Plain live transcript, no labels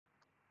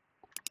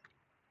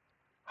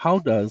How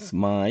does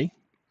my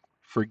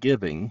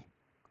forgiving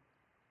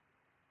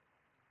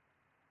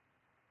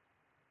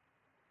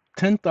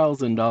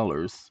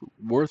 $10,000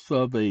 worth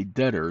of a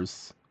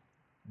debtor's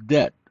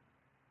debt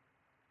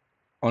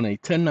on a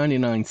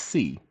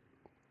 1099-C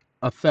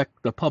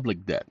affect the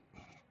public debt?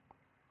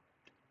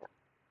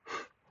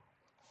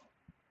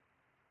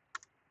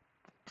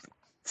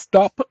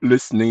 Stop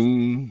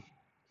listening.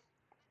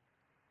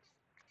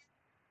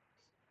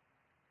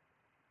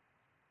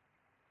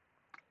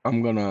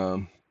 I'm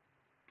gonna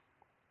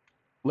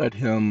let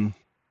him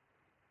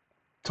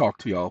talk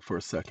to y'all for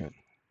a second.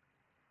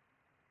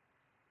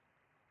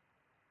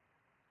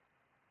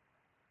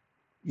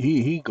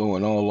 He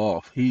going all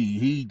off.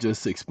 He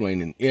just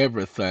explaining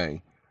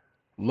everything.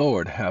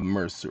 Lord have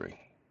mercy.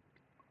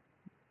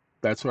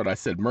 That's what I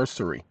said,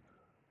 mercy.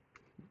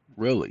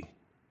 Really.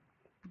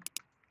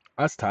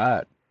 I was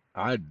tired.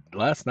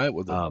 Last night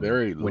was a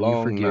very When you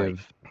long night.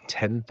 forgive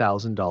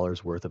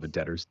 $10,000 worth of a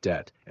debtor's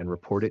debt and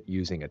report it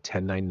using a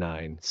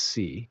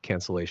 1099-C,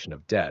 cancellation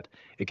of debt,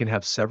 it can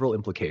have several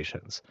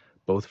implications,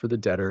 both for the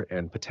debtor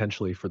and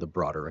potentially for the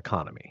broader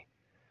economy.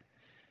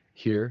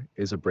 Here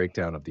is a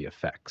breakdown of the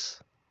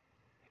effects.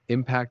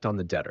 Impact on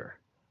the debtor.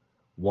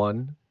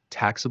 1.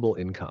 Taxable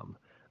income.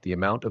 The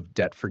amount of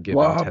debt forgiven,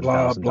 Blah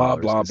blah blah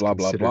 $10,000, blah is blah blah blah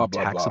considered blah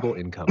blah. taxable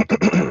income to the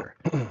debtor.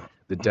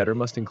 The debtor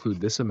must include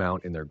this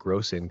amount in their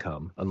gross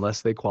income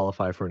unless they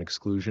qualify for an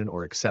exclusion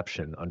or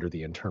exception under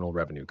the Internal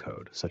Revenue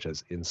Code, such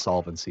as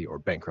insolvency or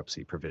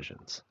bankruptcy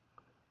provisions.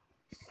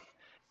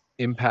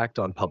 Impact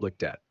on public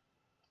debt.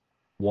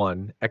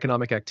 1.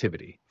 Economic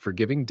activity.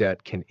 Forgiving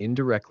debt can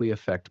indirectly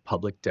affect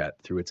public debt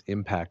through its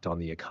impact on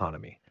the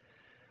economy.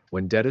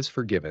 When debt is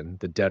forgiven,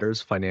 the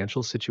debtor's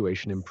financial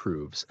situation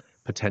improves,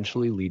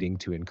 potentially leading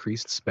to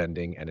increased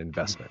spending and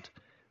investment.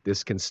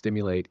 This can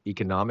stimulate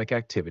economic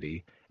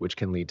activity, which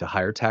can lead to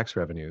higher tax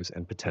revenues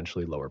and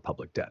potentially lower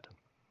public debt.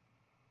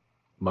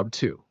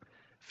 2.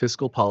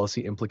 Fiscal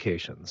policy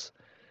implications.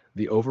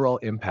 The overall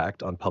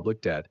impact on public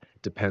debt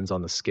depends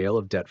on the scale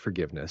of debt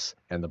forgiveness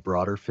and the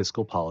broader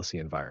fiscal policy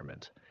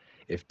environment.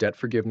 If debt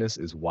forgiveness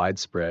is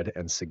widespread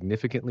and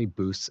significantly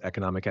boosts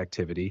economic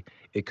activity,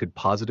 it could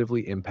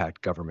positively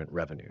impact government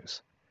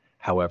revenues.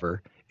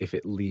 However, if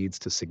it leads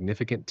to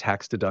significant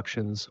tax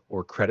deductions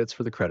or credits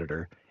for the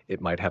creditor, it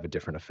might have a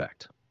different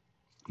effect.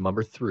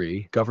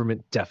 3.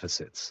 Government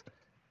deficits.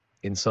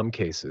 In some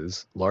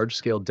cases,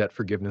 large-scale debt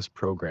forgiveness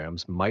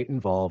programs might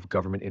involve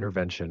government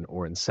intervention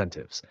or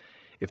incentives.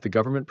 If the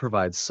government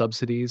provides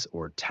subsidies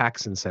or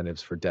tax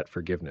incentives for debt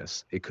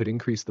forgiveness, it could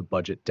increase the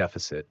budget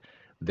deficit,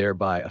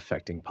 thereby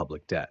affecting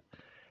public debt.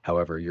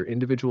 However, your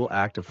individual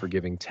act of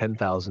forgiving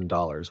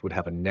 $10,000 would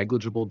have a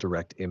negligible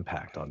direct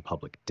impact on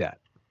public debt.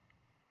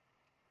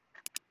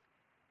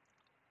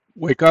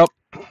 Wake up.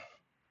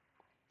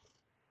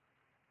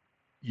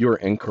 You're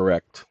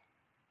incorrect,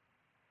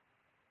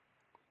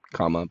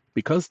 comma,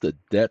 because the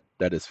debt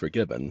that is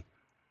forgiven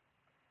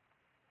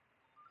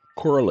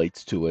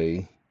correlates to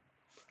a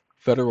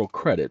federal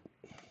credit,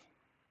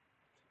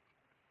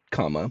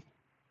 comma,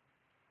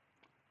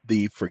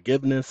 the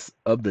forgiveness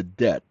of the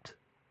debt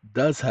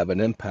does have an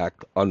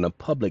impact on the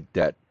public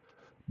debt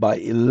by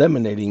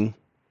eliminating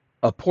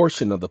a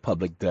portion of the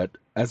public debt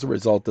as a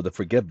result of the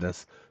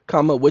forgiveness,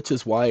 comma, which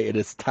is why it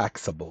is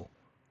taxable.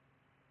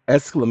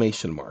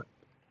 Exclamation mark.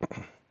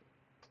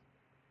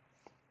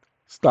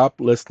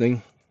 Stop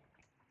listening.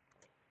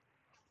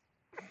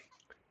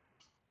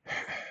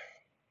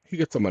 He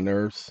gets on my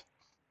nerves.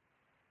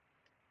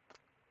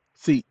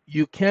 See,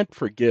 you can't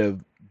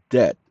forgive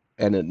debt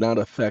and it not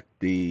affect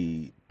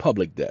the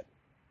public debt.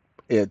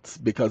 It's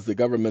because the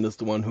government is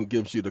the one who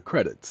gives you the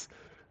credits.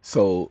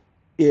 So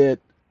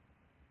it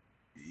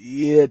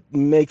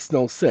makes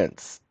no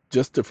sense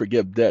just to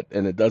forgive debt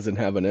and it doesn't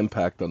have an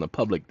impact on the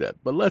public debt.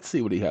 But let's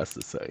see what he has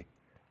to say.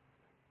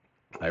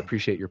 I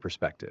appreciate your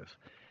perspective.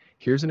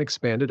 Here's an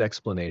expanded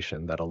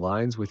explanation that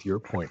aligns with your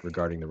point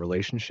regarding the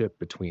relationship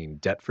between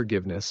debt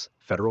forgiveness,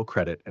 federal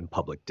credit, and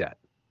public debt.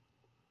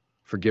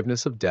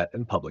 Forgiveness of debt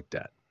and public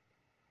debt.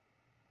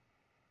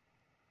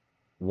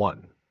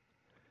 1.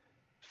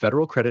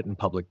 Federal credit and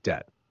public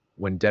debt.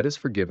 When debt is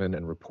forgiven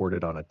and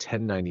reported on a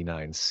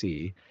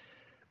 1099-C,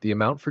 the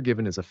amount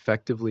forgiven is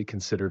effectively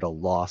considered a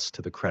loss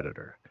to the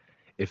creditor.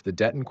 If the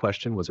debt in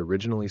question was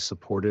originally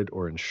supported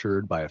or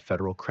insured by a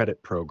federal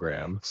credit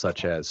program,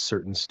 such as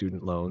certain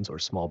student loans or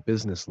small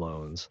business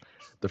loans,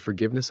 the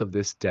forgiveness of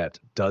this debt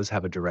does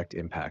have a direct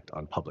impact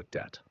on public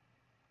debt.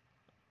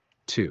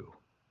 2.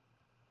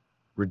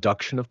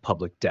 Reduction of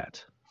public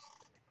debt.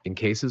 In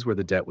cases where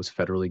the debt was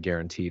federally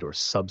guaranteed or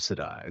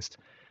subsidized,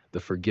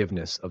 the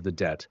forgiveness of the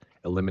debt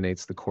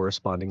eliminates the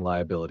corresponding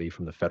liability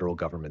from the federal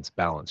government's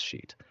balance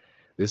sheet.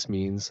 This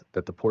means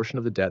that the portion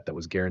of the debt that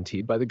was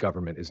guaranteed by the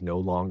government is no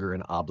longer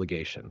an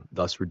obligation,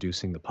 thus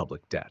reducing the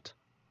public debt.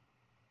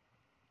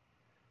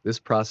 This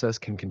process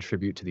can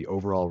contribute to the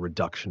overall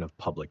reduction of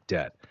public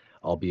debt,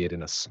 albeit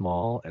in a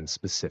small and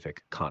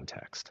specific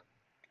context.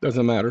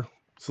 Doesn't matter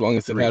as long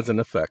as it 3. has an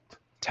effect.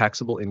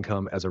 Taxable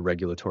income as a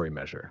regulatory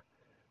measure.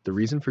 The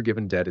reason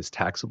forgiven debt is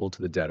taxable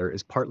to the debtor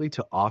is partly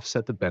to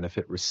offset the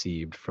benefit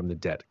received from the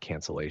debt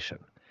cancellation.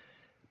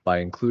 By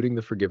including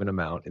the forgiven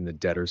amount in the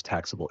debtor's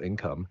taxable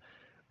income,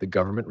 the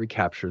government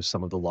recaptures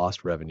some of the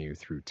lost revenue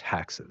through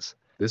taxes.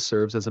 This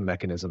serves as a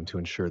mechanism to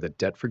ensure that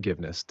debt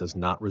forgiveness does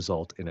not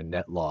result in a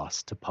net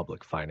loss to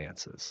public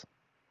finances.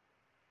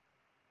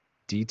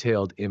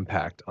 Detailed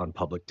impact on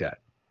public debt.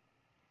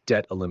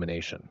 Debt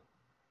elimination.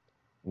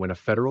 When a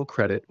federal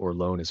credit or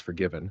loan is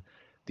forgiven,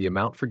 the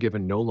amount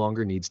forgiven no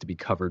longer needs to be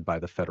covered by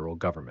the federal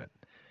government.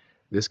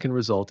 This can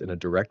result in a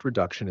direct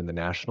reduction in the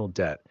national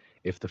debt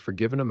if the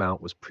forgiven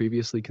amount was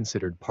previously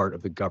considered part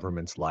of the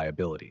government's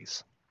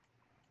liabilities.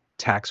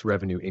 Tax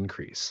revenue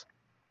increase.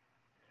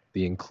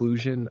 The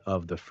inclusion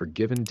of the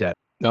forgiven debt.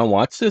 Now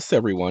watch this,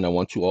 everyone. I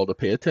want you all to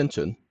pay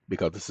attention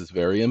because this is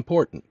very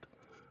important.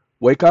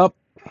 Wake up.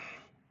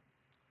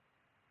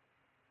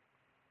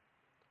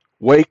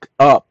 Wake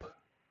up.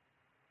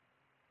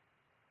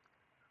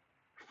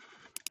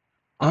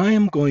 I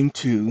am going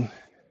to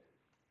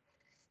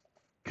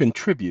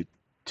contribute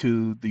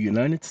to the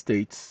United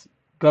States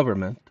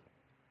government,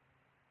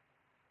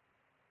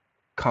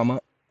 comma,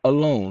 a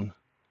loan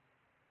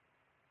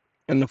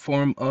in the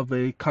form of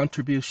a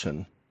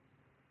contribution.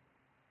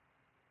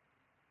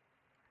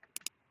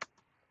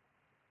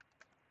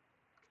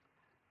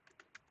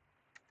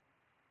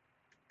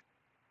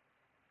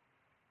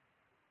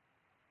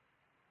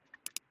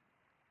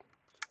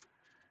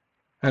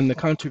 And the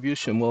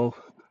contribution will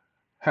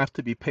have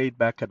to be paid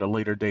back at a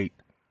later date,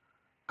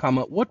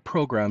 comma, what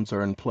programs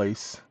are in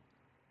place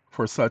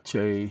for such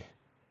a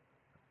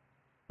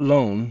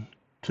loan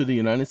to the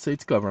United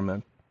States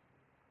government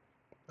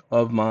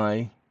of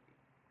my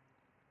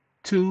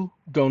two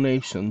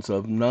donations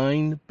of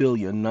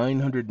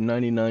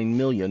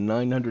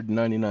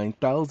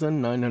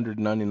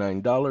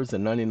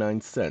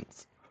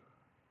 $9,999,999,999.99.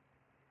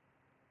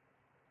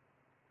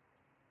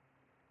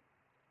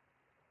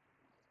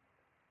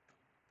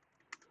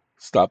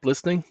 Stop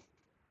listening.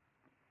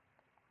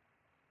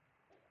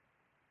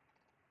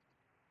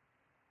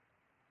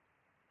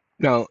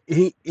 Now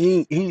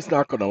he's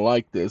not going to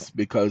like this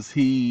because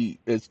he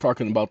is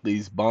talking about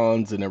these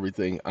bonds and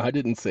everything. I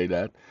didn't say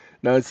that.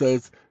 Now it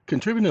says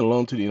contributing a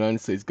loan to the United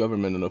States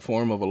government in the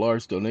form of a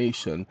large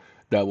donation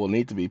that will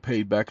need to be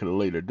paid back at a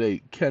later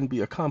date can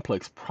be a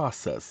complex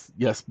process.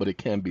 Yes, but it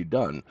can be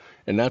done,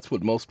 and that's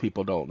what most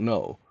people don't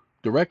know.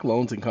 Direct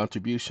loans and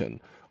contribution.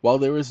 While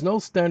there is no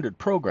standard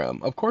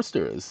program, of course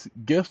there is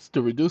gifts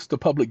to reduce the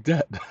public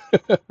debt.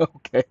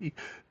 Okay.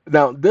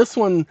 Now this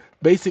one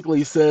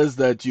basically says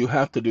that you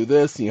have to do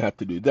this and you have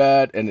to do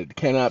that and it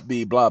cannot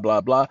be blah blah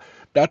blah.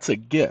 That's a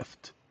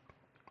gift.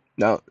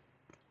 Now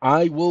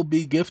I will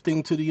be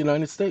gifting to the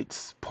United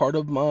States part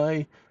of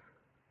my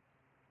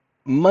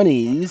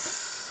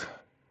monies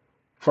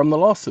from the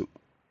lawsuit,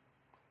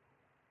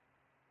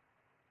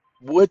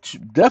 which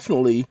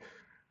definitely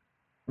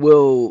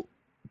will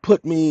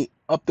put me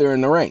up there in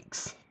the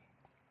ranks.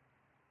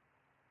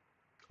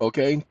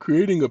 Okay,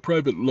 creating a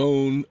private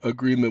loan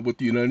agreement with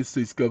the United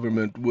States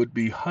government would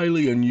be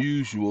highly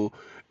unusual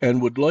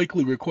and would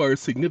likely require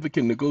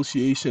significant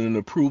negotiation and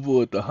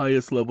approval at the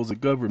highest levels of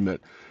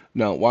government.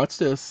 Now, watch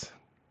this.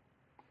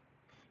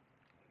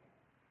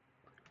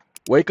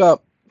 Wake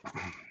up.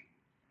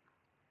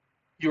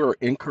 You're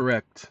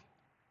incorrect.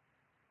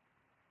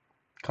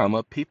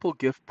 Comma, people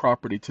gift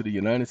property to the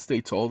United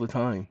States all the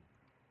time,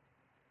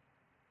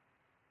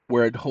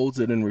 where it holds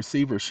it in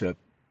receivership,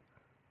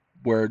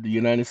 where the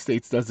United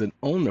States doesn't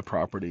own the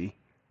property.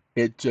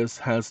 It just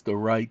has the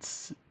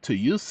rights to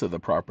use of the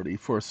property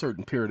for a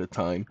certain period of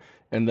time,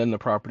 and then the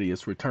property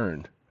is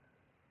returned.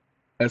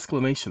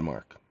 Exclamation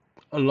mark.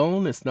 A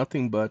loan is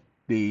nothing but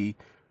the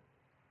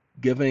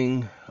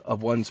giving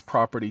of one's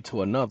property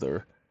to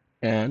another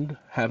and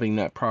having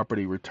that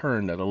property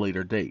returned at a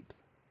later date.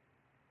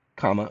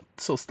 Comma,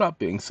 so stop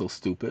being so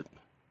stupid.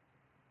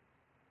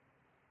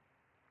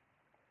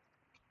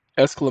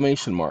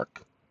 Exclamation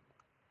mark.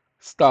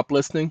 Stop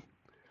listening.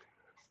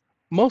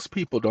 Most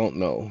people don't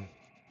know.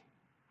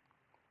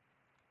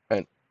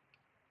 And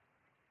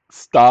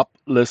stop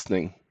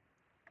listening.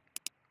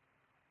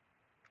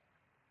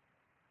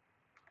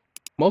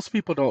 Most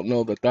people don't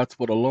know that that's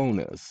what a loan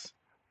is.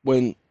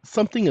 When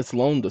something is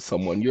loaned to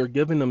someone, you're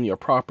giving them your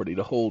property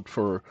to hold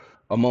for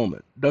a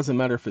moment. Doesn't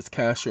matter if it's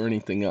cash or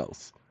anything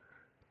else.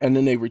 And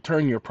then they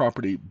return your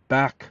property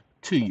back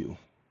to you.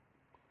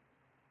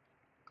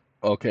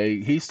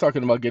 Okay, he's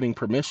talking about getting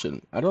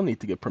permission. I don't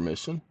need to get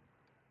permission.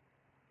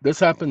 This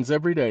happens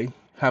every day,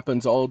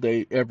 happens all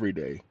day, every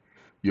day.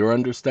 Your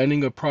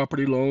understanding of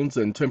property loans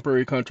and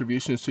temporary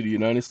contributions to the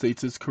United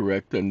States is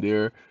correct, and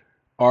there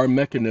are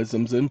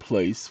mechanisms in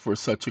place for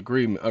such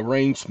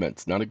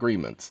arrangements, not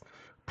agreements.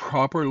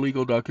 Proper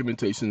legal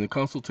documentation and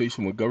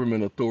consultation with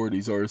government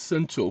authorities are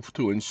essential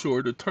to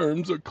ensure the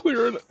terms are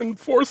clear and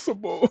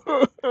enforceable.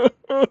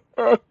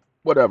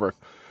 Whatever.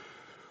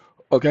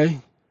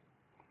 Okay?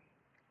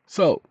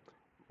 So,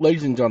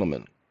 ladies and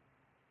gentlemen,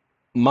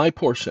 my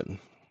portion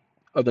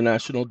of the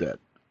national debt,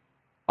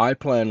 I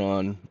plan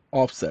on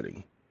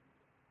offsetting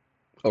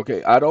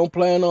Okay, I don't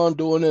plan on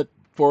doing it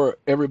for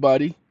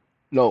everybody.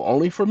 No,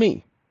 only for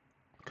me,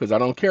 because I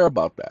don't care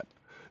about that.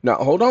 Now,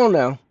 hold on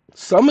now.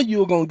 Some of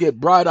you are going to get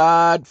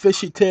bright-eyed,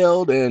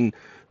 fishy-tailed, and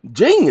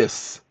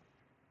genius,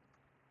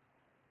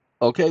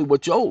 okay,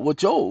 with your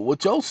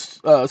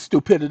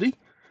stupidity.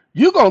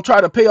 You're going to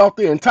try to pay off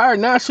the entire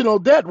national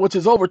debt, which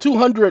is over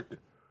 $200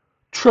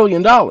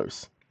 trillion.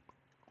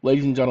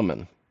 Ladies and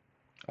gentlemen,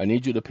 I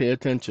need you to pay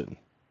attention.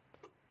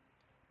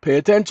 Pay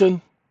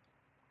attention.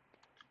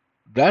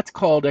 That's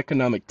called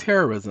economic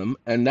terrorism,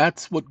 and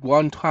that's what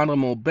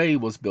Guantanamo Bay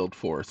was built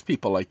for. It's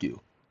people like you.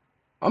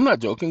 I'm not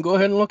joking. Go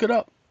ahead and look it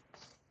up.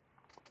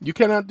 You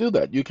cannot do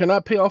that. You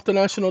cannot pay off the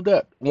national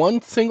debt.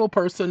 One single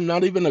person,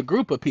 not even a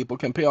group of people,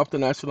 can pay off the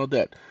national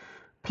debt.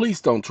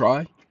 Please don't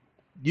try.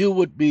 You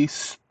would be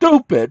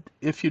stupid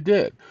if you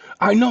did.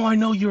 I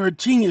know, you're a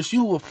genius.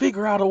 You will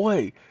figure out a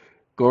way.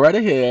 Go right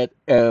ahead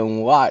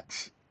and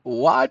watch.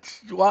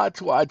 Watch. You're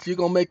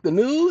going to make the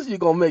news. You're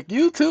going to make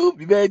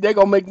YouTube. They're going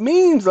to make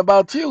memes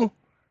about you.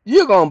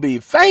 You're going to be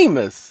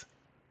famous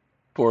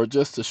for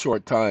just a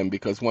short time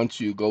because once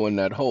you go in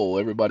that hole,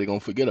 everybody going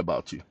to forget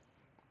about you.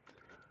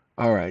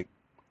 All right.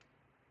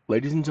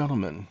 Ladies and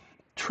gentlemen,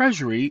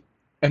 Treasury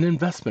and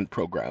Investment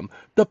Program,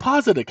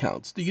 deposit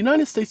accounts. The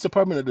United States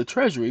Department of the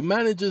Treasury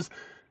manages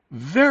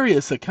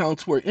various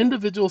accounts where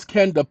individuals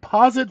can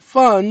deposit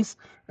funds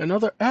and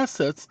other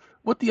assets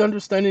with the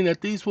understanding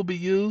that these will be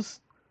used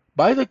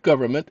by the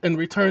government and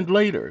returned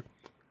later.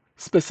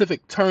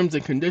 Specific terms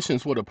and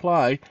conditions would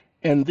apply,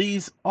 and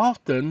these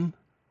often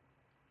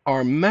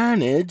are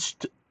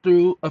managed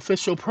through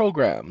official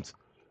programs.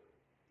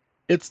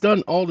 It's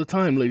done all the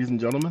time, ladies and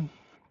gentlemen.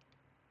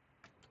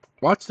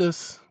 Watch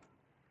this.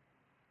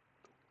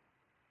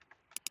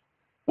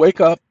 Wake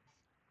up.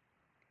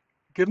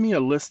 Give me a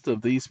list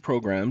of these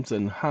programs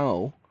and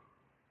how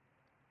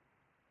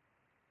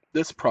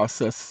this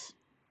process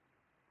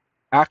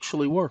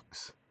actually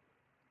works.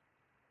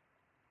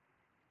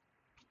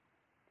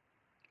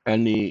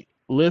 And the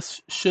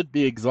list should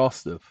be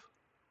exhaustive.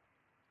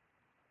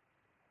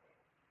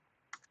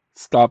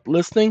 Stop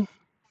listening.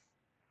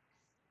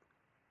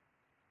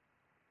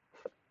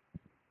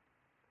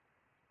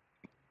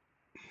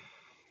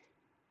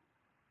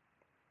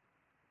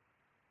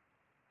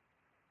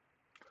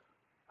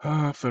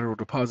 Federal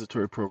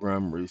Depository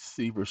Program,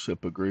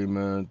 receivership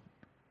agreement,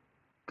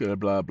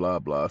 blah blah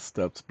blah,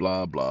 steps,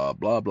 blah blah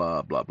blah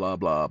blah blah blah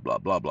blah blah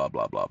blah blah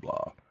blah blah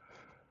blah.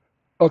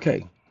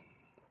 Okay,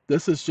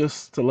 this is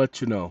just to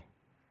let you know.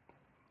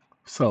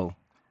 So,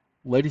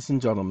 ladies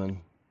and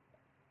gentlemen,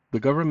 the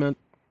government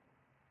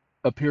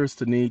appears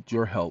to need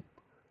your help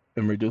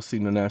in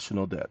reducing the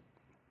national debt.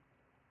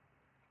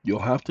 You'll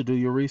have to do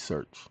your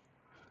research.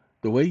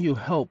 The way you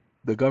help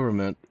the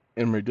government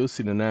in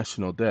reducing the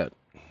national debt,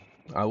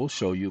 I will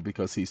show you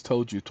because he's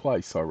told you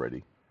twice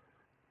already.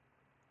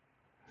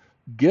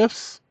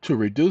 Gifts to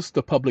reduce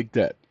the public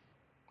debt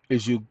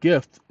is you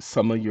gift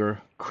some of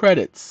your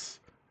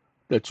credits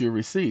that you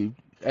received.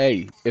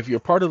 Hey, if you're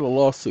part of the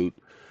lawsuit,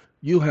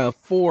 you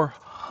have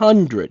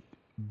 $400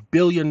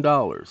 billion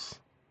worth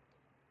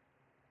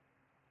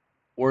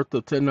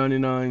of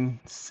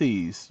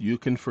 1099-Cs you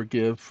can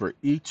forgive for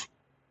each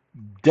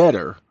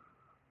debtor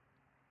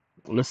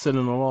listed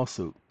in a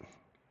lawsuit.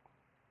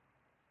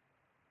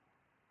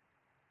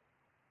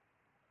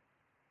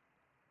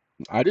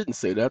 I didn't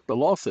say that. The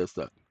law says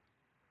that.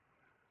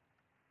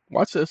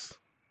 Watch this.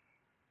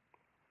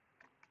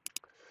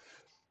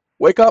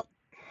 Wake up.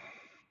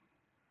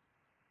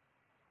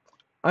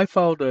 I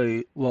filed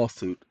a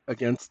lawsuit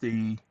against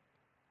the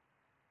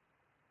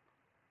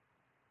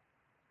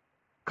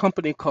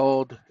company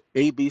called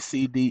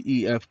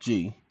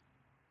ABCDEFG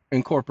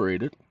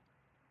Incorporated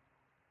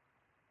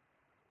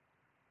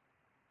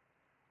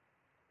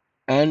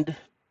and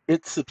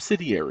its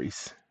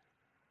subsidiaries,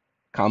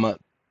 comma,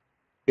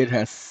 it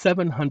has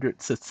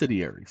 700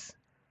 subsidiaries.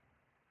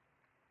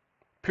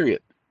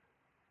 Period.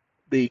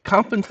 The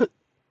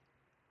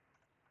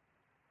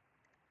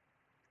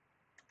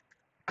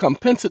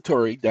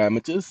compensatory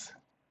damages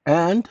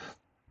and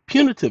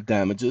punitive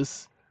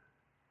damages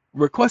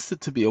requested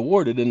to be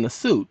awarded in the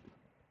suit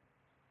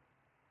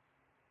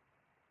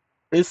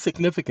is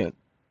significant,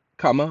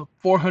 comma,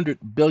 $400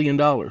 billion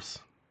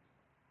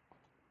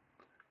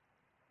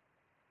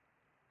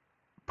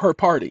per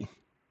party,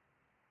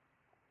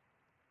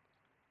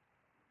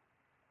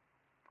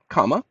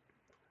 comma,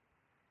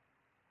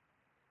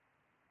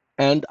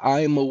 and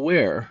I'm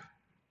aware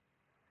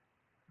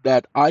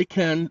that I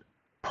can,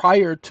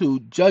 prior to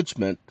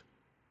judgment,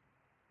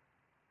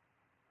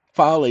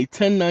 file a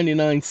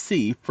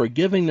 1099-C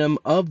forgiving them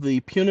of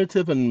the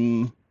punitive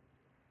and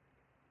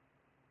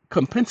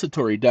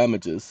compensatory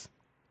damages,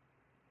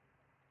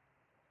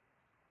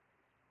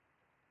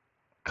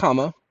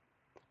 comma,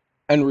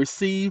 and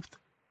received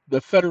the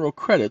federal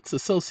credits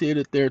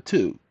associated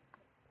thereto.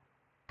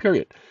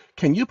 Period.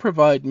 Can you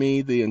provide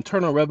me the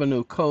Internal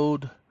Revenue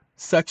Code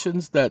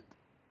sections that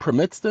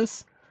permits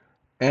this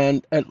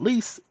and at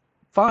least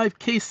 5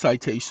 case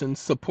citations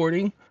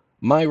supporting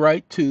my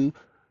right to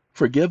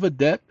forgive a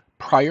debt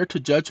prior to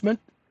judgment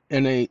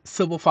in a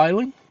civil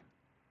filing?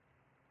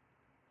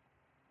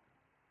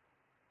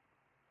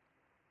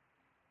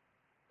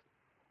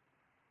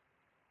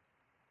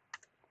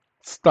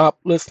 Stop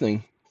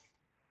listening.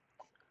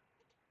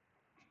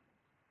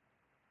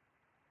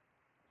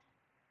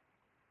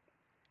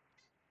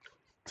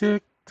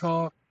 Tick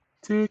tock,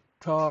 tick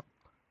tock,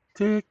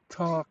 tick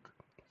tock,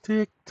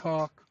 tick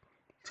tock,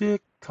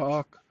 tick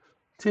tock,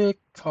 tick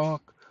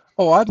tock.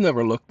 Oh, I've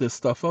never looked this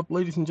stuff up,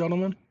 ladies and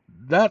gentlemen.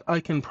 That I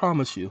can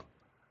promise you.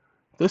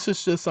 This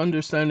is just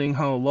understanding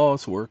how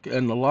laws work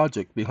and the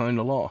logic behind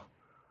the law.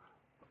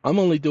 I'm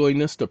only doing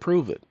this to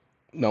prove it.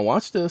 Now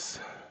watch this.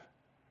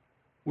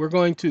 We're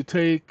going to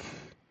take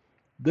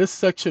this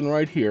section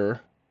right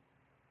here.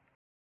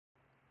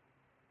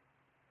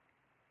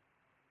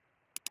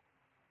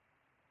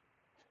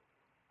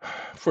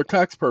 For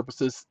tax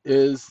purposes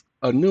is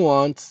a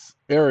nuance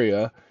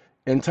area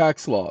in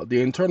tax law.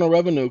 The Internal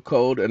Revenue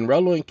Code and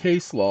relevant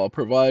case law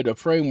provide a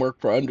framework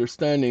for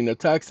understanding the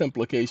tax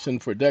implication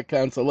for debt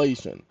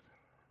cancellation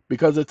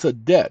because it's a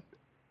debt.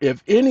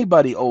 If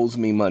anybody owes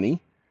me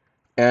money,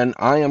 and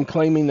I am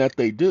claiming that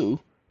they do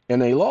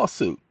in a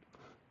lawsuit,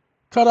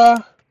 ta-da,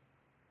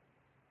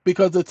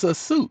 because it's a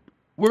suit.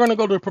 We're going to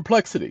go to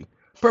perplexity.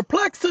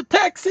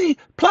 Perplexitaxi,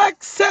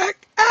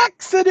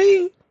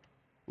 plexaxity.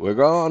 We're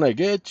going to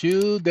get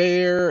you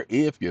there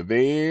if you're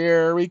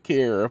very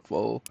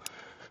careful.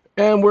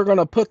 And we're going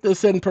to put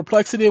this in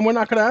perplexity, and we're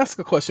not going to ask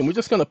a question. We're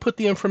just going to put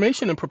the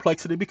information in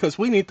perplexity because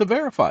we need to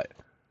verify it.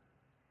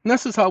 And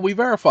this is how we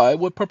verify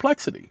with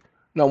perplexity.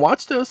 Now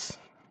watch this.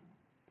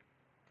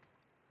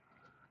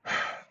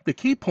 The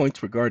key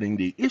points regarding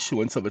the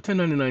issuance of a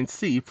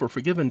 1099-C for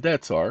forgiven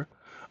debts are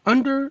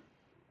under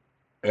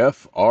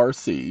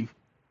FRC,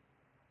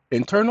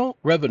 Internal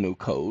Revenue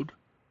Code,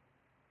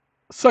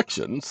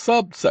 subsection,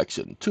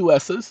 2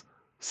 S's,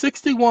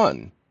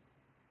 61.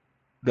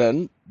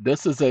 Then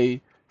this is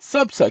a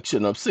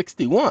subsection of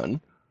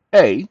 61,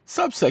 A,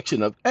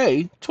 subsection of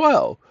A,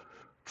 12.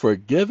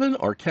 Forgiven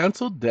or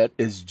canceled debt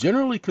is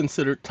generally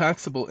considered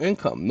taxable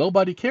income.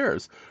 Nobody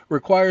cares.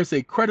 Requires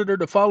a creditor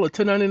to file a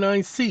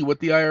 1099-C with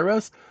the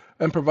IRS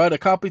and provide a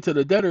copy to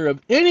the debtor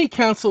of any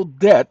canceled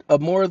debt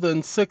of more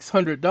than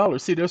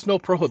 $600. See, there's no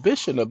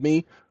prohibition of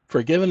me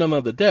forgiving them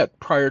of the debt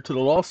prior to the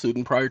lawsuit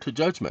and prior to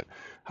judgment.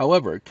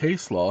 However,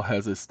 case law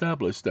has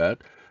established that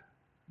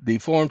the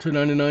Form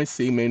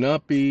 1099-C may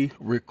not be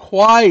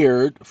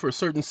required for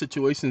certain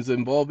situations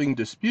involving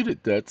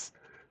disputed debts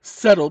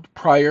settled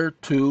prior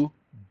to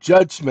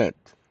judgment.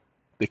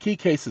 The key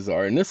cases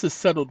are, and this is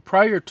settled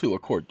prior to a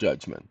court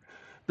judgment.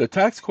 The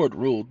tax court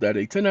ruled that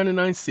a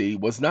 1099-C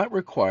was not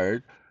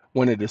required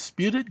when a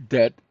disputed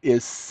debt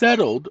is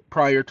settled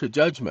prior to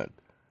judgment,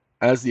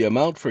 as the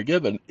amount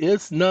forgiven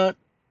is not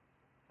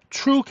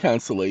true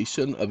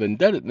cancellation of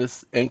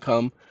indebtedness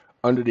income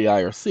under the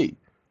IRC.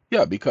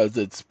 Yeah, because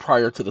it's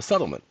prior to the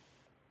settlement.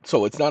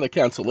 So it's not a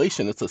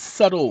cancellation, it's a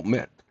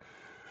settlement.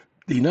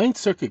 The Ninth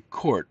Circuit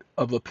Court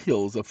of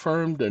Appeals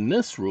affirmed in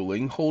this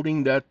ruling,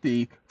 holding that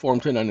the Form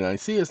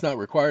 1099-C is not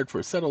required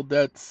for settled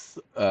debts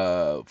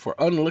for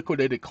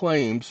unliquidated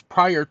claims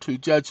prior to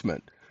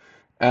judgment,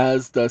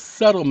 as the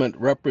settlement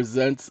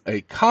represents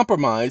a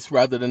compromise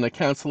rather than a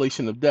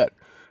cancellation of debt.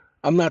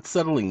 I'm not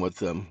settling with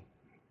them.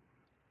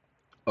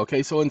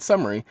 Okay, so in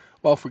summary,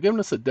 while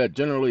forgiveness of debt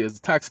generally is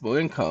taxable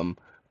income,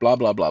 blah,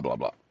 blah, blah, blah,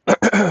 blah.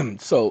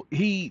 So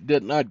he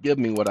did not give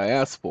me what I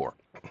asked for.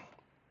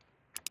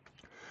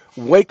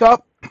 Wake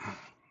up.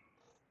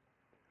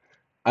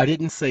 I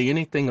didn't say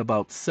anything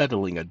about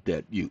settling a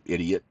debt, you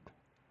idiot.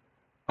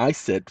 I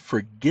said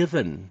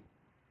forgiven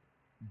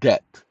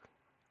debt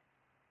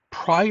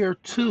prior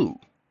to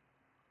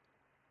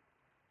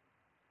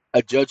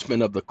a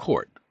judgment of the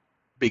court,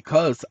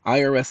 because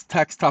IRS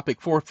Tax Topic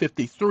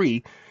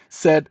 453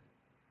 said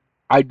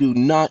I do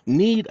not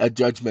need a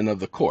judgment of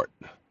the court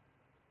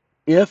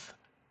if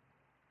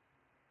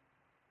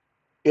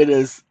it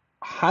is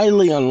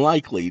highly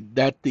unlikely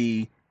that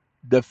the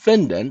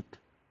defendant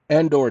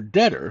and or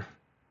debtor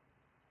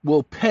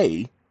will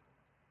pay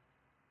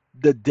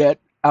the debt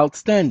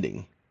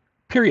outstanding,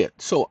 period.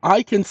 So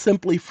I can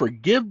simply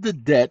forgive the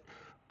debt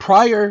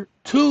prior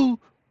to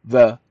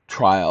the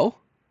trial,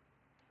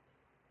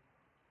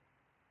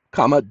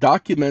 comma,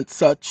 document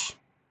such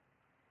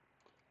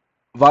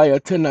via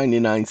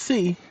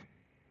 1099-C,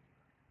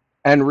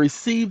 and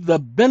receive the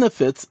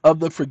benefits of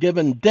the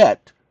forgiven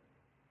debt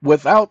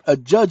without a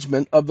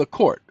judgment of the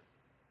court.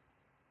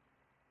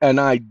 And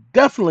I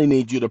definitely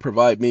need you to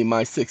provide me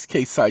my 6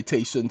 case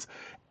citations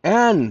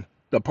and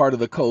the part of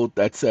the code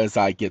that says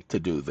I get to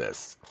do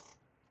this.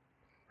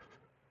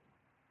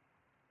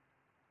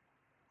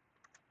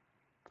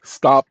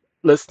 Stop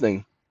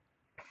listening.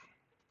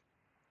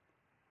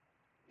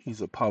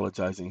 He's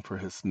apologizing for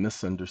his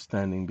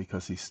misunderstanding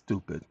because he's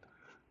stupid.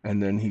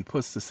 And then he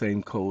puts the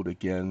same code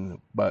again,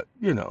 but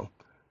you know,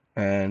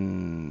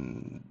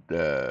 and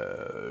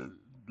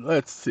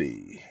let's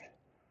see.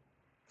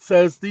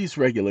 Says these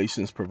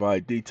regulations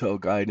provide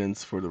detailed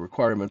guidance for the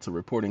requirements of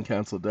reporting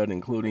canceled debt,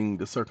 including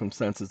the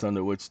circumstances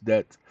under which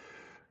debt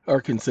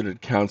are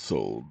considered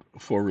canceled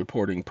for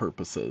reporting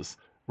purposes.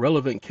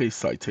 Relevant case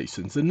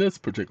citations. In this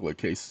particular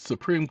case, the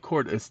Supreme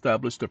Court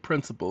established a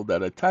principle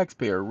that a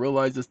taxpayer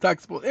realizes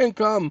taxable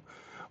income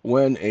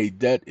when a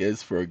debt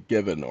is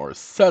forgiven or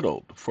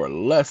settled for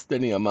less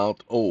than the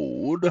amount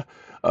owed,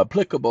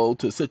 applicable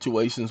to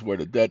situations where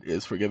the debt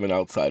is forgiven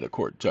outside a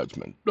court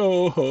judgment.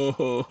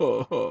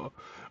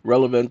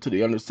 Relevant to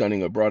the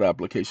understanding of broad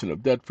application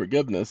of debt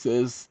forgiveness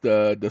is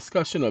the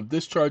discussion of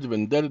discharge of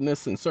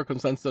indebtedness and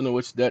circumstances under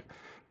which debt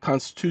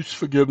constitutes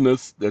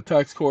forgiveness. The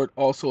tax court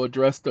also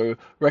addressed the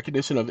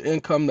recognition of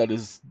income that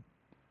is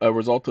a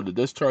result of the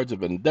discharge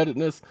of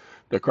indebtedness,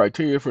 the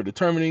criteria for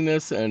determining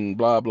this, and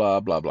blah, blah,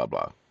 blah, blah,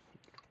 blah.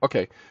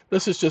 Okay,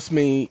 this is just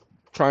me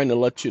trying to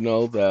let you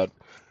know that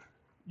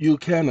you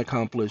can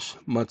accomplish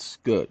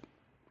much good.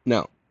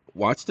 Now,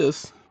 watch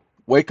this.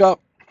 Wake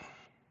up.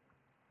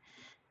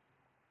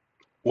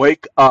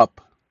 Wake up.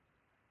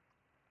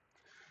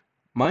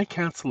 My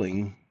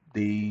canceling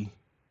the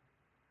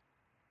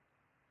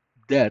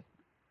debt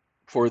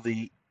for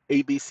the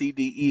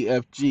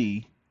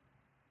ABCDEFG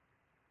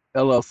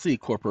LLC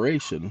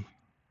Corporation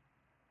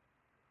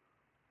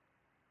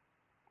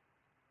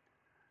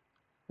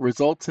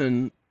results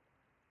in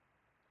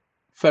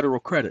federal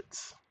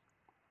credits.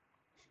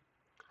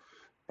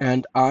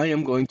 And I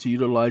am going to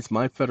utilize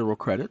my federal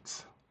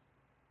credits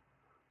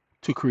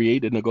to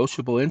create a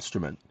negotiable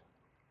instrument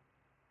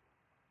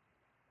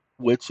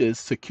which is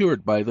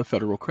secured by the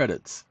federal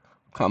credits,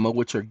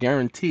 which are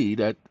guaranteed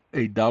at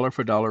a dollar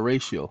for dollar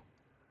ratio.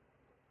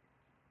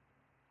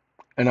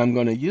 And I'm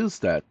going to use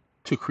that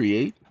to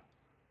create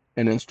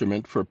an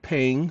instrument for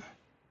paying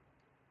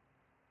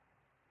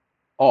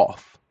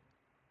off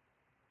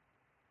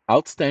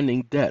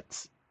outstanding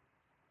debts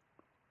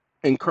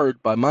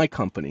incurred by my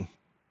company.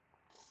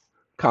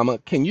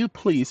 Can you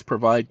please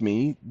provide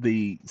me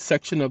the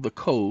section of the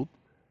code,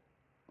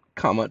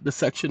 the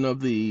section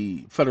of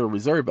the Federal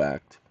Reserve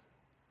Act,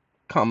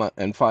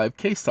 and 5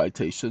 case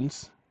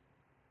citations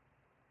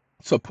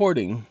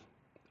supporting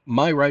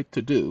my right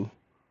to do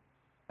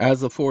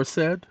as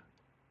aforesaid?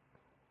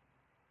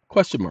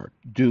 Question mark.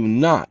 Do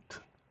not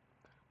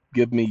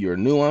give me your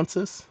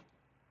nuances,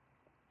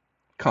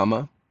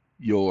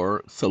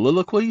 your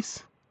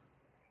soliloquies,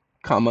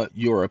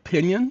 your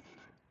opinion,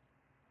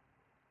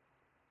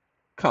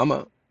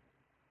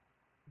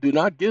 do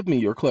not give me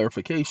your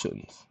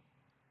clarifications,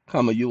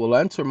 you will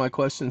answer my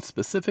questions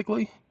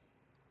specifically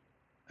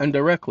and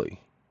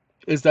directly.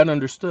 Is that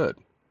understood?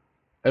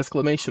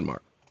 Exclamation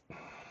mark.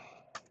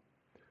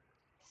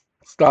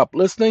 Stop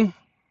listening.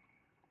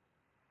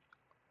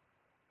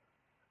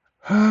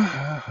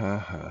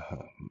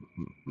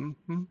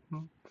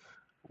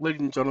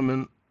 Ladies and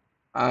gentlemen,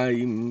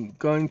 I'm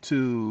going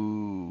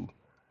to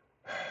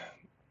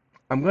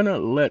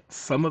let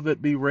some of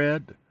it be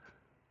read,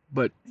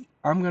 but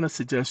I'm going to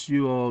suggest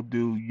you all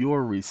do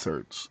your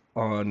research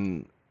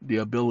on the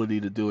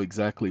ability to do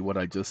exactly what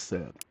I just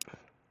said.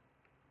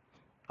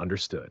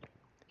 Understood.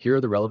 Here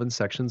are the relevant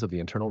sections of the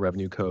Internal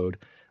Revenue Code,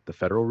 the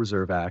Federal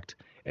Reserve Act,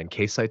 and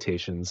case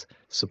citations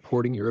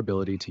supporting your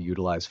ability to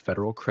utilize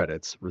federal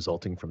credits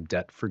resulting from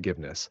debt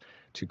forgiveness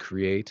to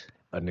create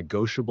a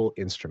negotiable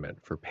instrument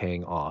for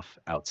paying off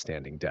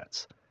outstanding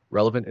debts.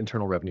 Relevant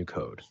Internal Revenue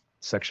Code,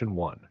 Section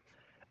 1.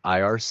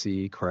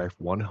 IRC Paragraph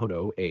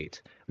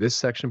 108. This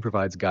section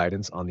provides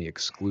guidance on the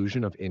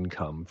exclusion of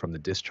income from the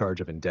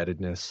discharge of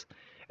indebtedness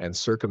and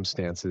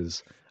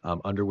circumstances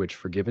under which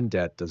forgiven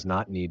debt does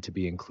not need to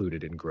be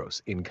included in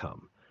gross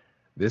income.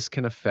 This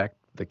can affect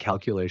the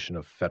calculation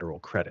of federal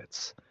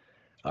credits.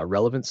 A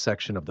relevant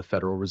section of the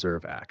Federal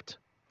Reserve Act.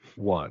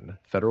 1.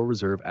 Federal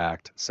Reserve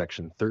Act,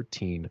 Section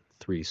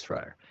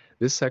 13(3).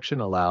 This section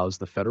allows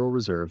the Federal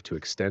Reserve to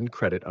extend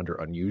credit under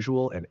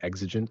unusual and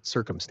exigent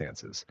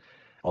circumstances.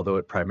 Although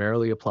it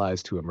primarily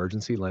applies to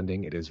emergency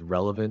lending, it is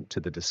relevant to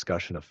the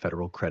discussion of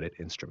federal credit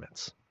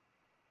instruments.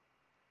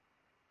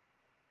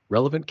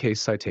 Relevant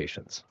case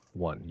citations.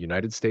 1.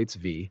 United States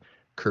v.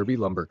 Kirby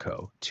Lumber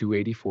Co.,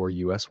 284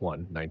 U.S. 1,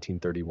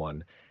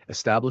 1931,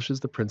 establishes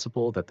the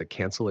principle that the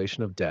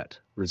cancellation of debt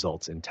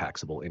results in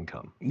taxable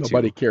income.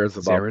 Nobody 2. cares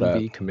about Zarin that.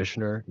 v.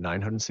 Commissioner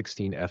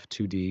 916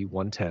 F2D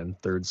 110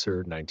 3rd Sir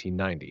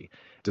 1990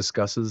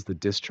 discusses the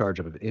discharge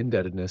of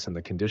indebtedness and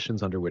the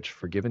conditions under which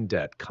forgiven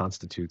debt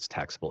constitutes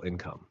taxable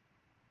income.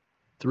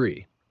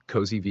 3.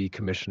 Cozy v.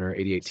 Commissioner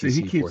 88 See,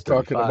 he TC keeps 435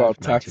 talking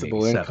about taxable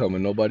 1987 income,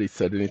 and nobody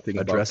said anything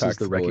about addresses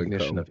the taxable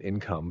recognition income. of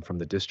income from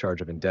the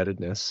discharge of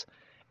indebtedness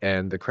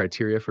and the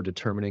criteria for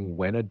determining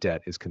when a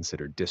debt is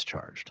considered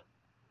discharged.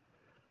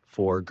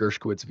 4.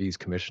 Gershkowitz v.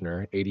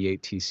 Commissioner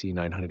 88 TC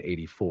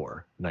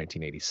 984,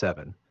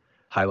 1987,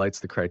 highlights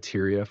the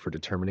criteria for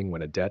determining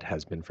when a debt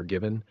has been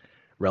forgiven,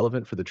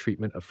 relevant for the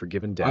treatment of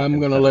forgiven debt I'm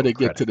and going to federal let it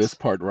credits. get to this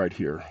part right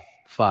here.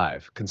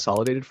 5.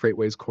 Consolidated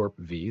Freightways Corp.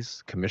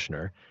 v's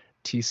Commissioner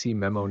TC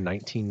Memo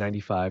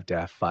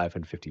 1995-5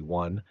 and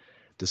 51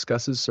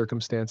 discusses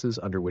circumstances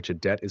under which a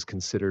debt is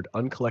considered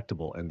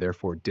uncollectible and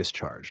therefore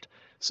discharged,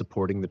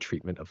 supporting the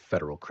treatment of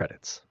federal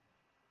credits.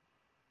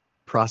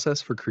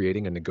 Process for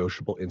creating a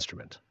negotiable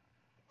instrument.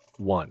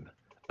 1.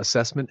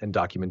 Assessment and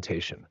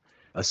documentation.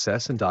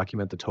 Assess and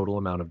document the total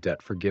amount of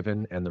debt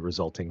forgiven and the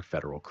resulting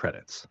federal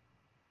credits.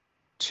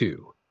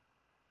 2.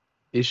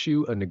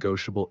 Issue a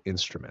negotiable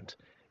instrument.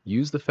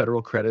 Use the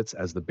federal credits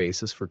as the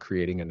basis for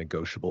creating a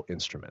negotiable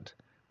instrument.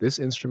 This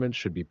instrument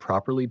should be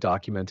properly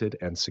documented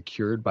and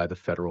secured by the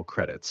federal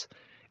credits,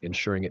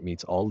 ensuring it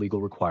meets all legal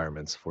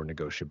requirements for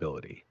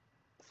negotiability.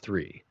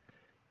 3.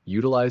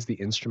 Utilize the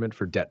instrument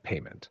for debt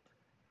payment.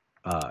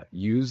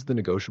 Use the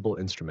negotiable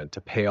instrument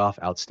to pay off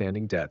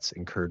outstanding debts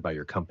incurred by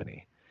your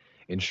company.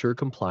 Ensure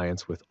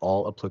compliance with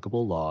all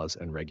applicable laws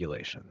and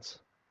regulations.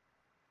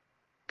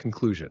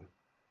 Conclusion.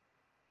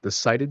 The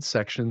cited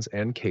sections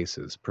and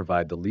cases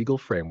provide the legal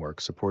framework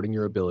supporting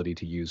your ability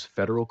to use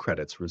federal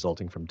credits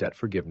resulting from debt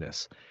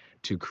forgiveness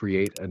to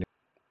create an...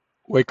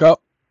 Wake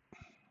up.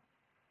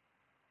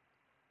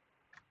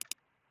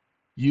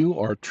 You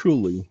are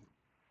truly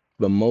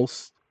the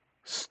most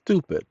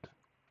stupid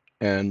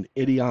and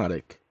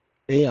idiotic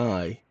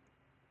AI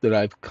that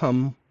I've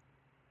come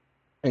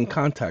in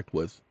contact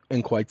with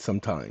in quite some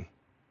time,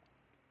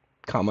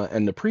 comma,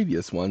 and the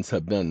previous ones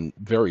have been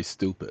very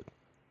stupid.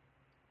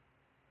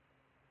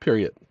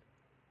 Period.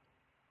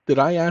 Did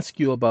I ask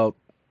you about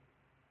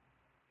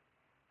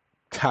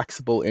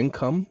taxable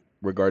income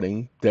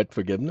regarding debt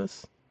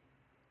forgiveness?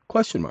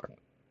 Question mark.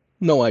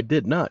 No, I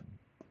did not,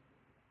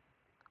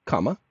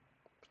 comma.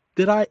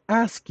 Did I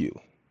ask you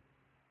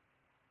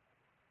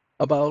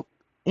about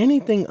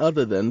anything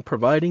other than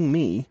providing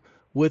me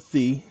with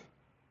the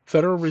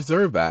Federal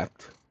Reserve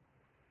Act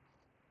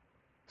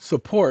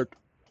support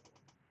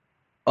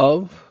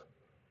of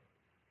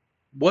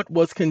what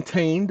was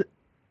contained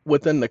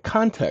within the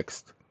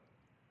context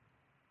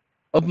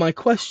of my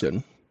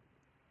question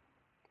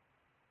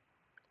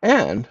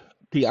and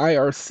the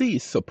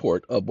IRC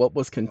support of what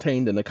was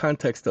contained in the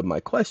context of my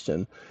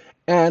question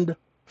and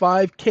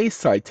 5 case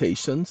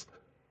citations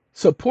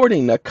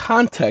supporting the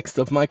context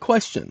of my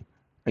question?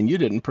 And you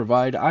didn't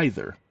provide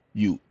either,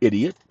 you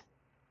idiot.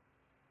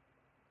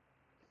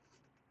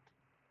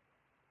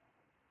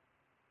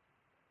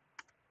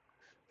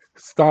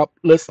 Stop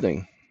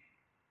listening.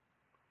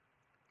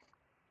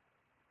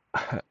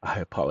 I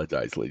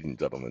apologize, ladies and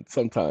gentlemen.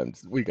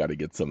 Sometimes we got to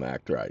get some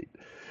act right.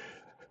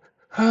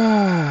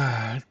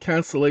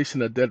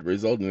 Cancellation of debt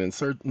resulting in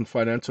certain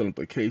financial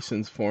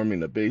implications forming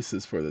the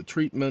basis for the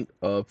treatment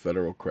of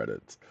federal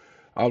credits.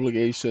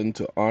 Obligation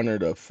to honor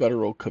the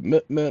federal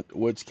commitment,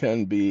 which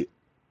can be,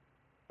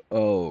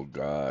 oh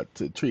God,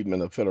 to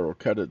treatment of federal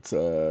credits.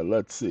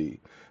 Let's see.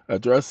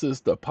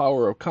 Addresses the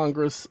power of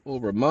Congress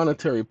over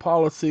monetary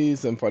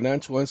policies and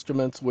financial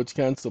instruments, which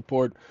can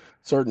support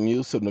certain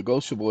use of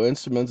negotiable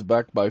instruments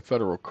backed by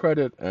federal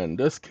credit. And in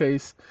this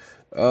case,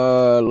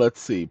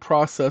 let's see.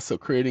 Process of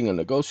creating a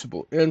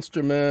negotiable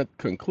instrument.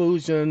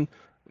 Conclusion.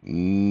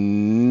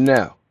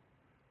 No.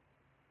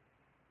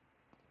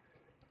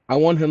 I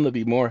want him to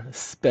be more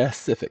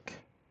specific.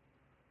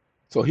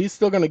 So he's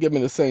still going to give me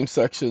the same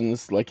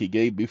sections like he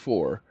gave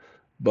before,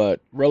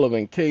 but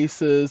relevant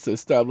cases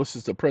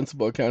establishes the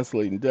principle of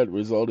canceling debt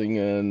resulting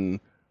in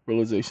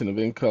realization of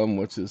income,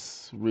 which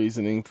is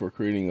reasoning for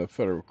creating a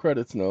federal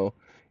credits. No.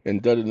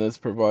 Indebtedness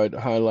provide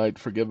highlight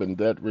forgiven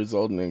debt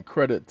resulting in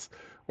credits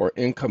or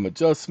income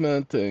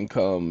adjustment,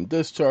 income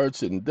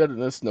discharge,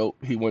 indebtedness. Nope,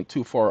 he went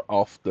too far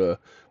off the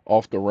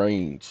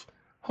range.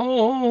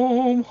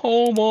 Home,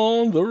 home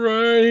on the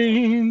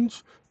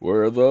range,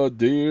 where the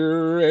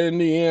deer and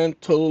the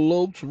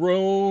antelopes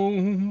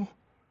roam,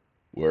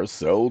 where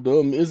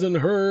seldom isn't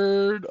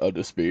heard a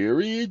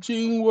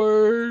disparaging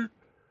word,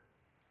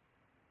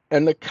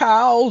 and the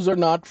cows are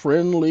not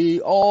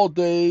friendly all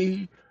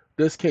day.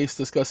 This case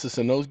discusses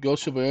the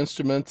negotiable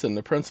instruments and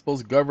the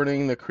principles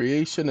governing the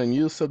creation and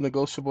use of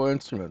negotiable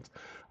instruments.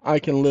 I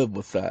can live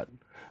with that.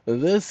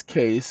 This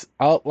case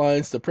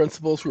outlines the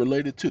principles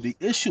related to the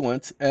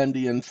issuance and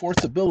the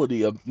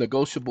enforceability of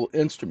negotiable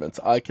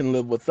instruments. I can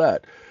live with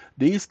that.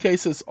 These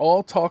cases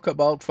all talk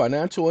about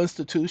financial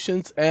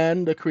institutions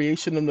and the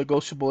creation of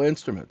negotiable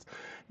instruments.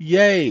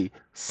 Yay!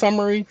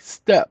 Summary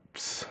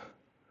steps.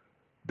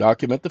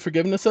 Document the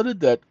forgiveness of the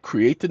debt,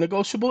 create the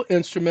negotiable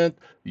instrument,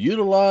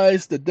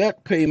 utilize the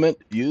debt payment,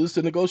 use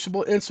the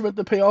negotiable instrument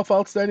to pay off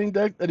outstanding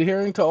debt,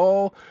 adhering to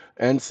all,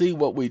 and see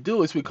what we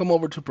do is we come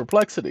over to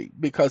perplexity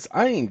because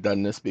I ain't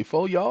done this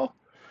before, y'all.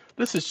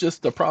 This is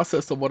just the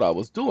process of what I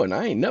was doing.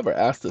 I ain't never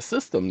asked the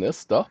system this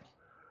stuff.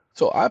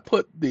 So I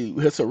put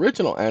his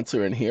original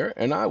answer in here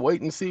and I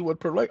wait and see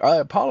what I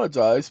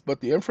apologize, but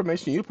the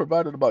information you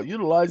provided about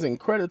utilizing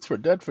credits for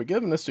debt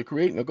forgiveness to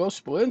create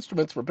negotiable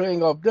instruments for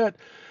paying off debt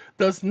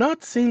does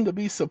not seem to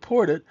be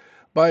supported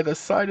by the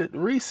cited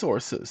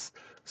resources.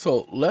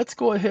 So let's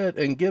go ahead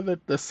and give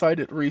it the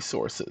cited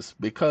resources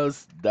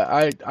because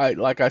I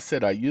like I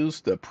said, I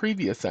used the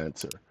previous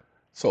answer.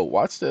 So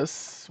watch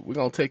this. We're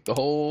going to take the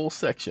whole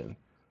section.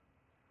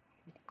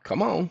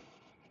 Come on,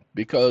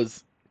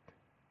 because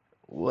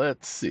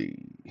let's see.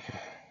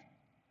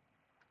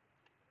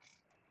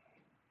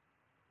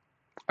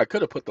 I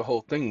could have put the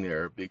whole thing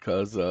there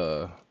because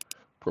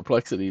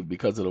perplexity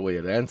because of the way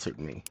it answered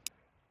me.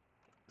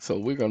 So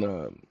we're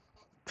gonna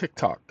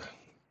TikTok.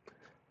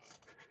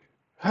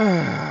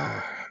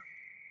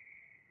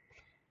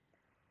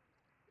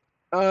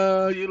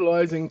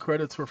 Utilizing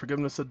credits for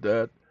forgiveness of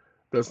debt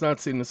does not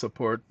seem to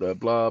support the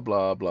blah,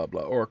 blah, blah,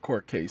 blah, or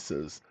court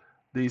cases.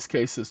 These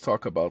cases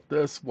talk about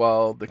this.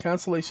 While the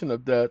cancellation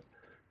of debt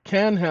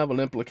can have an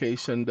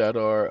implication that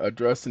are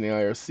addressed in the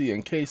IRC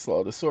and case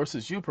law, the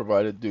sources you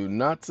provided do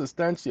not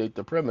substantiate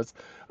the premise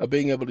of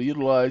being able to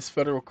utilize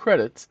federal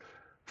credits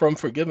from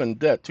forgiven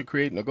debt to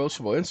create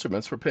negotiable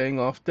instruments for paying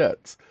off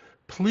debts.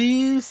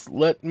 Please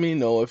let me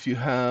know if I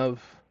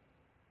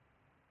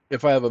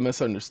have a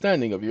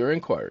misunderstanding of your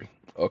inquiry.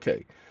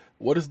 Okay.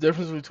 What is the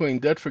difference between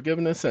debt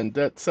forgiveness and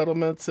debt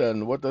settlements,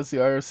 and what does the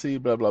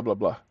IRC blah blah blah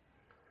blah?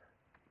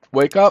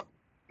 Wake up.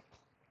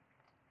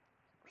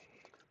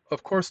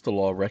 Of course, the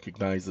law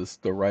recognizes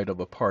the right of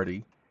a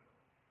party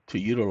to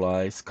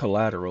utilize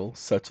collateral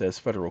such as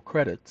federal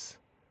credits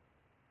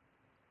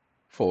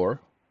for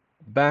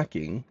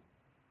backing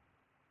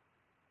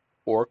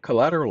or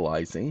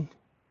collateralizing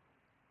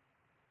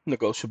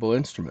negotiable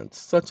instruments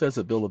such as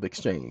a bill of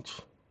exchange.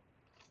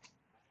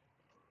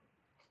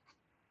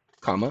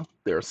 Comma,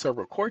 there are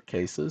several court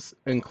cases,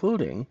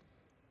 including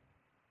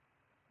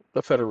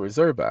the Federal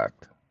Reserve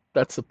Act,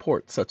 that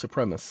support such a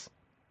premise.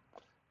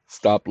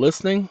 Stop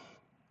listening.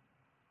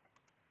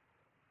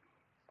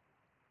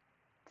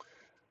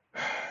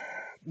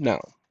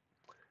 Now,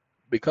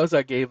 because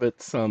I gave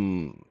it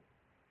some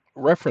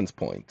reference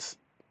points,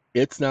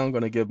 it's now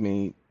going to give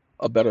me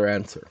a better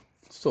answer.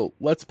 So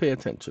let's pay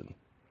attention.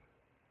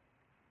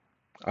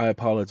 I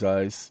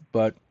apologize,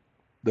 but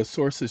the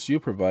sources you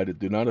provided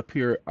do not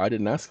appear. I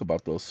didn't ask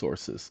about those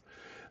sources.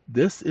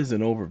 This is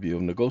an overview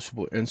of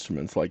negotiable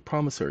instruments like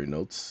promissory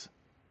notes,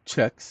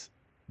 checks,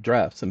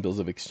 drafts, and bills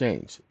of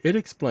exchange. It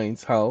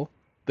explains how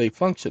they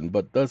function,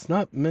 but does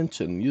not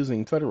mention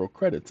using federal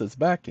credits as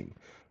backing.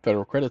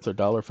 Federal credits are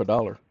dollar for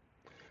dollar.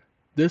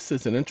 This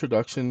is an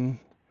introduction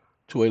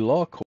to a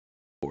law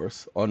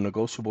course on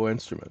negotiable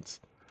instruments.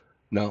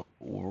 Now,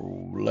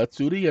 let's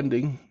do the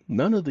ending.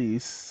 None of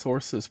these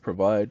sources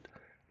provide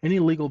any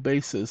legal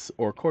basis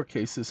or court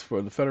cases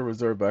for the Federal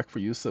Reserve Act for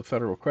use of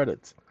federal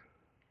credits.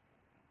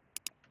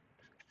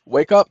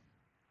 Wake up.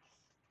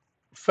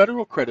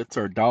 Federal credits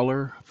are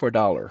dollar for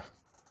dollar,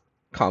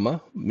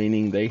 comma,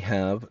 meaning they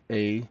have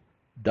a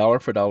dollar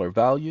for dollar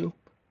value,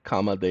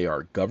 comma, they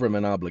are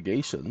government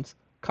obligations,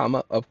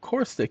 comma, of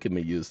course they can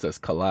be used as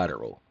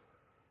collateral,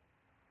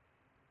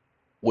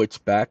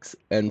 which backs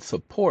and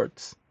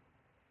supports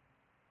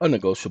a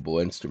negotiable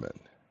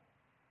instrument.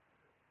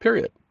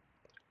 Period.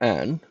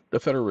 And the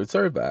Federal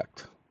Reserve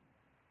Act,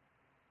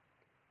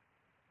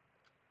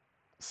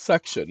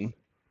 Section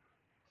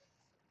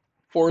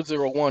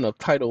 401 of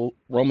Title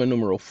Roman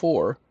numeral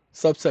 4,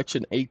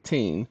 subsection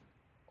 18,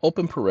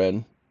 open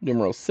paren,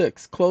 numeral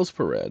 6, close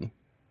paren,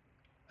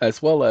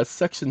 as well as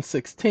Section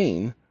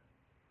 16,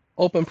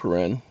 open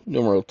paren,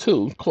 numeral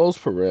 2, close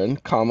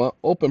paren, comma,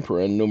 open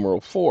paren,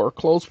 numeral 4,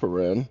 close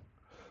paren,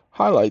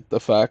 highlight the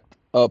fact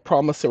of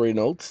promissory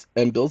notes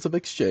and bills of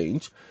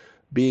exchange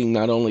being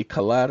not only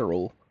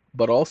collateral,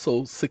 but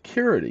also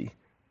security.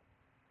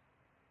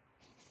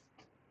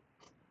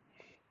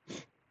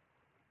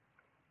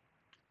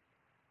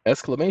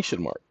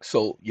 Exclamation mark.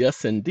 So,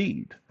 yes,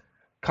 indeed,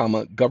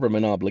 comma,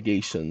 government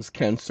obligations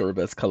can serve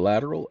as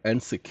collateral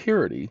and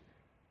security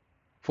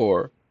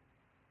for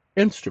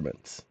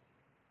instruments.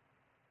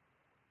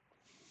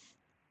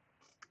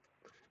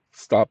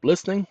 Stop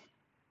listening.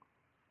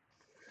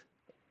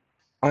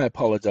 I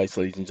apologize,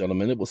 ladies and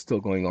gentlemen. It was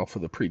still going off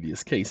of the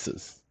previous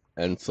cases,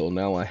 and so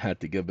now I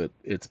had to give it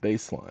its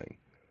baseline.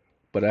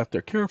 But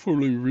after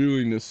carefully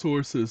reviewing the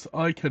sources,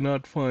 I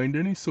cannot find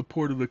any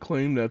support of the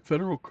claim that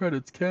federal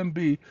credits can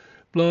be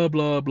blah,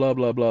 blah, blah,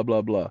 blah, blah,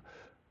 blah, blah.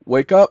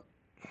 Wake up.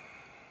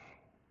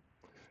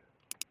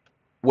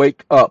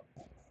 Wake up.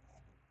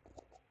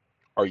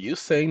 Are you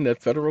saying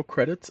that federal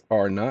credits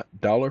are not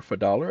dollar for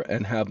dollar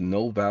and have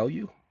no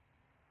value?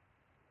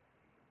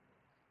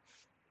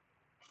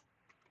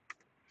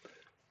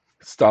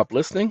 Stop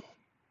listening.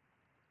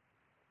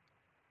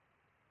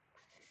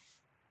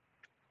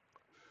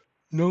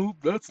 No,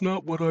 that's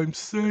not what I'm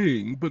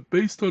saying, but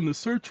based on the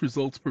search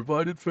results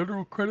provided,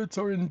 federal credits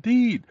are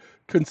indeed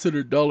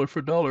considered dollar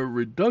for dollar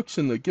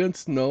reduction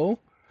against no.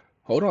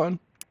 Hold on.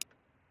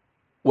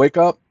 Wake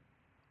up.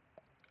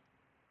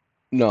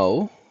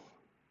 No,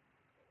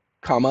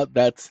 comma,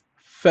 that's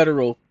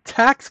federal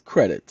tax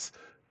credits,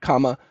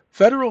 comma,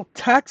 federal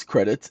tax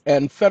credits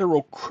and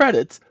federal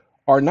credits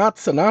are not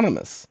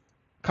synonymous,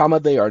 comma,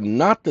 they are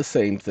not the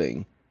same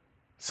thing.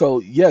 So,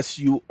 yes,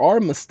 you are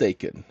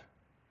mistaken.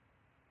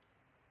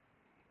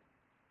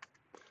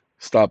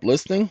 Stop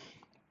listening.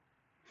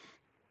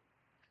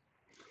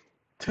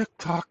 Tick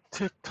tock,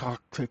 tick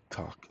tock, tick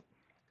tock.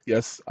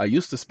 Yes, I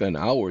used to spend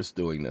hours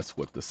doing this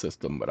with the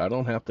system, but I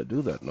don't have to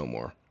do that no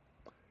more.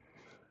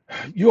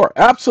 You are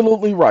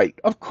absolutely right.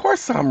 Of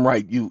course I'm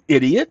right, you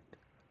idiot.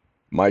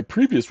 My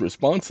previous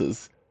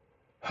responses.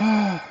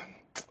 uh,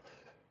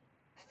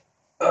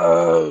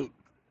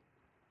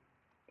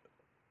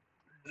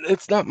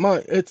 it's not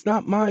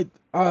my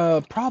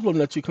problem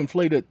that you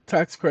conflated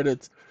tax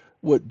credits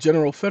with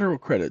general federal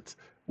credits,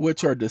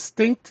 which are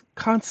distinct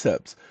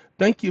concepts.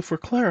 Thank you for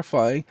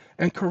clarifying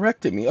and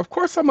correcting me. Of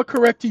course, I'm gonna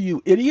correct you,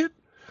 you idiot.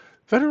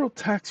 Federal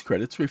tax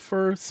credits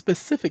refer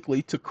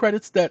specifically to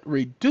credits that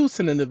reduce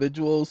an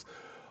individual's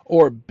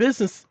or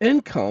business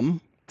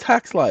income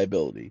tax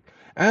liability,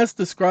 as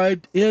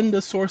described in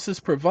the sources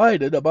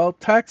provided about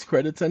tax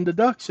credits and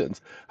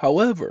deductions.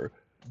 However,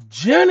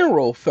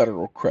 general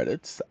federal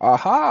credits,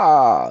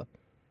 aha,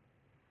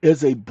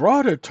 is a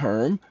broader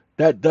term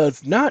that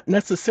does not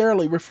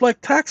necessarily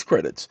reflect tax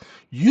credits.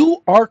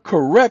 You are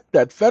correct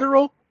that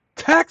federal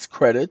tax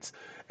credits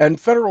and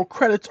federal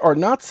credits are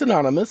not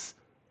synonymous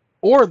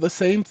or the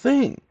same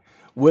thing.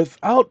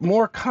 Without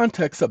more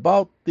context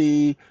about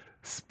the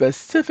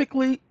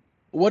specifically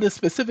what is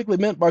specifically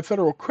meant by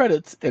federal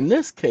credits in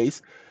this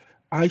case,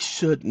 I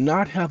should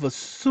not have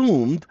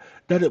assumed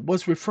that it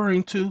was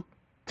referring to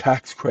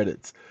tax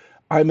credits.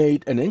 I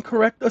made an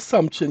incorrect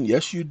assumption.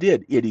 Yes, you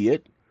did,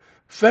 idiot.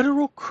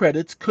 Federal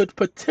credits could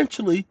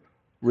potentially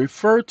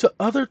refer to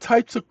other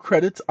types of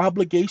credits,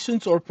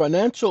 obligations, or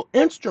financial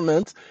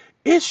instruments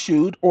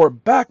issued or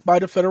backed by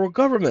the federal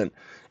government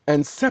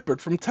and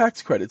separate from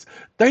tax credits.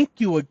 Thank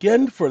you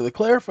again for the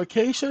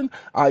clarification.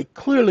 I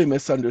clearly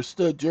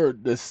misunderstood your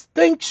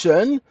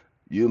distinction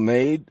you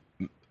made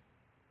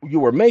you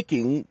were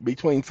making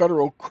between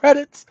federal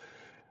credits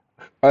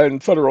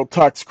and federal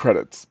tax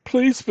credits.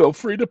 Please feel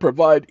free to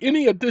provide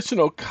any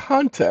additional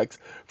context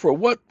for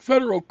what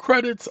federal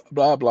credits,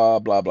 blah, blah,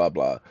 blah, blah,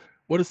 blah.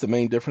 What is the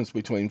main difference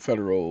between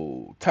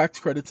federal tax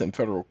credits and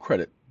federal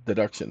credit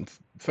deduction,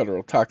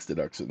 federal tax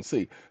deduction?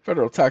 See,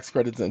 federal tax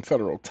credits and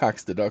federal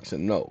tax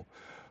deduction, no.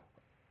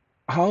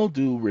 How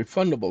do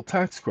refundable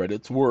tax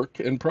credits work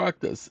in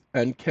practice?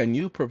 And can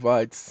you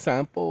provide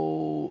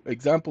sample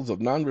examples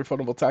of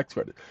non-refundable tax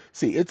credits?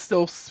 See, it's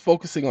still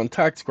focusing on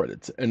tax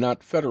credits and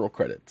not federal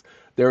credits.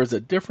 There is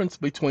a difference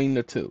between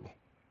the two,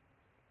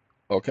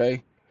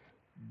 okay?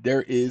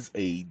 There is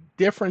a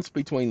difference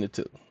between the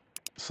two.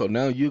 So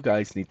now you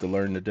guys need to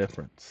learn the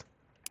difference.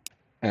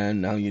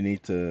 And now you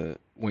need to,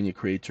 when you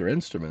create your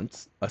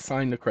instruments,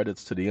 assign the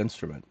credits to the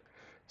instrument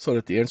so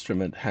that the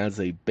instrument has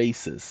a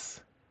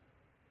basis,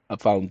 a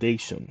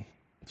foundation,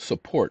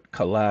 support,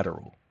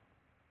 collateral.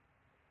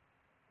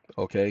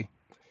 Okay?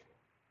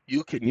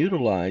 You can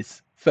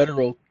utilize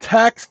federal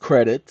tax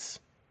credits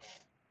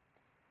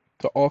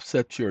to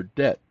offset your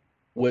debt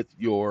with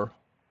your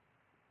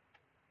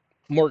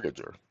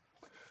mortgager.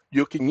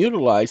 You can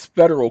utilize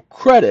federal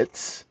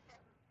credits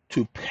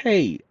to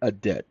pay a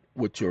debt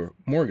with your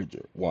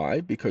mortgager.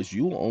 Why? Because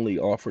you only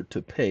offered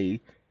to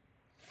pay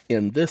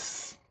in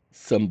this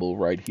symbol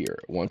right here.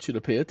 I want you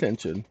to pay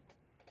attention.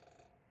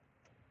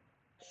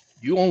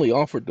 You only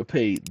offered to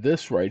pay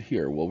this right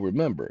here. Well,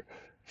 remember,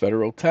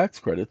 federal tax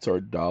credits are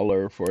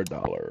dollar for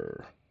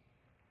dollar.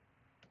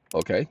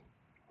 Okay?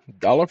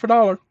 Dollar for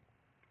dollar.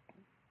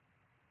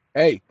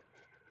 Hey,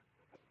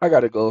 I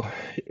gotta go.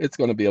 It's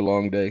gonna be a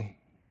long day.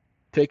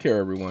 Take care,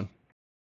 everyone.